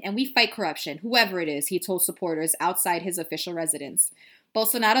government, and we fight corruption, whoever it is, he told supporters outside his official residence.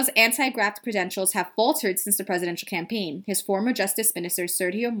 Bolsonaro's anti-graft credentials have faltered since the presidential campaign. His former Justice Minister,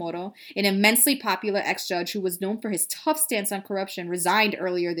 Sergio Moro, an immensely popular ex-judge who was known for his tough stance on corruption, resigned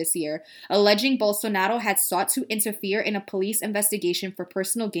earlier this year, alleging Bolsonaro had sought to interfere in a police investigation for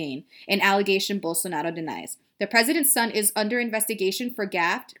personal gain, an allegation Bolsonaro denies. The president's son is under investigation for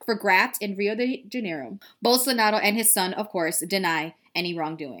graft in Rio de Janeiro. Bolsonaro and his son, of course, deny any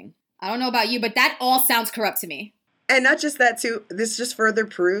wrongdoing. I don't know about you, but that all sounds corrupt to me. And not just that, too. This just further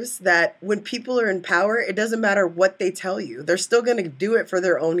proves that when people are in power, it doesn't matter what they tell you. They're still going to do it for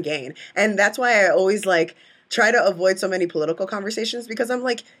their own gain. And that's why I always, try to avoid so many political conversations, because I'm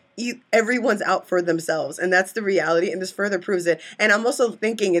like, everyone's out for themselves. And that's the reality. And this further proves it. And I'm also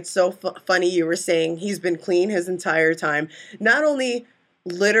thinking it's so funny you were saying he's been clean his entire time. Not only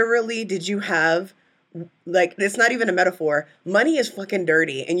literally did you have... it's not even a metaphor. Money is fucking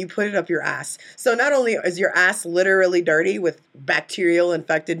dirty and you put it up your ass. So not only is your ass literally dirty with bacterial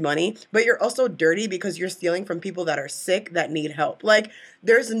infected money, but you're also dirty because you're stealing from people that are sick, that need help.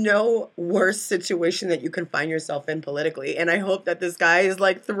 There's no worse situation that you can find yourself in politically. And I hope that this guy is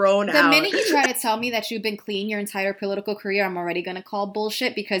thrown out. The minute you try to tell me that you've been clean your entire political career, I'm already going to call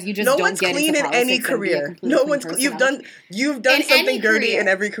bullshit, because you just don't get into politics. No one's clean in any career. No one's You've done something dirty in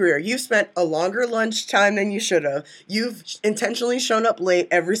every career. You've spent a longer lunch time than you should have. You've intentionally shown up late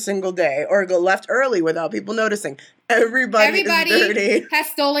every single day or left early without people noticing. Everybody is dirty. Has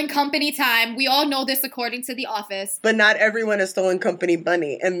stolen company time. We all know this according to The Office. But not everyone has stolen company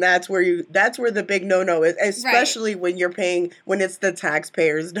money, and that's where the big no-no is, especially when it's the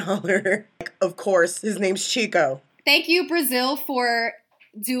taxpayer's dollar. Of course, his name's Chico. Thank you, Brazil, for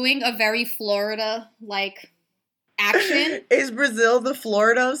doing a very Florida-like action. Is Brazil the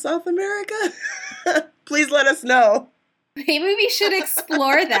Florida of South America? Please let us know. Maybe we should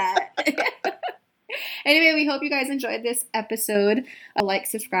explore that. Anyway, we hope you guys enjoyed this episode. Like,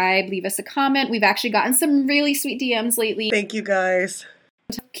 subscribe, leave us a comment. We've actually gotten some really sweet DMs lately. Thank you, guys.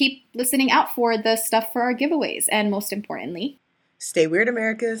 Keep listening out for the stuff for our giveaways. And most importantly, stay weird,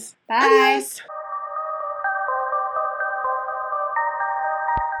 Americas. Bye. Adios.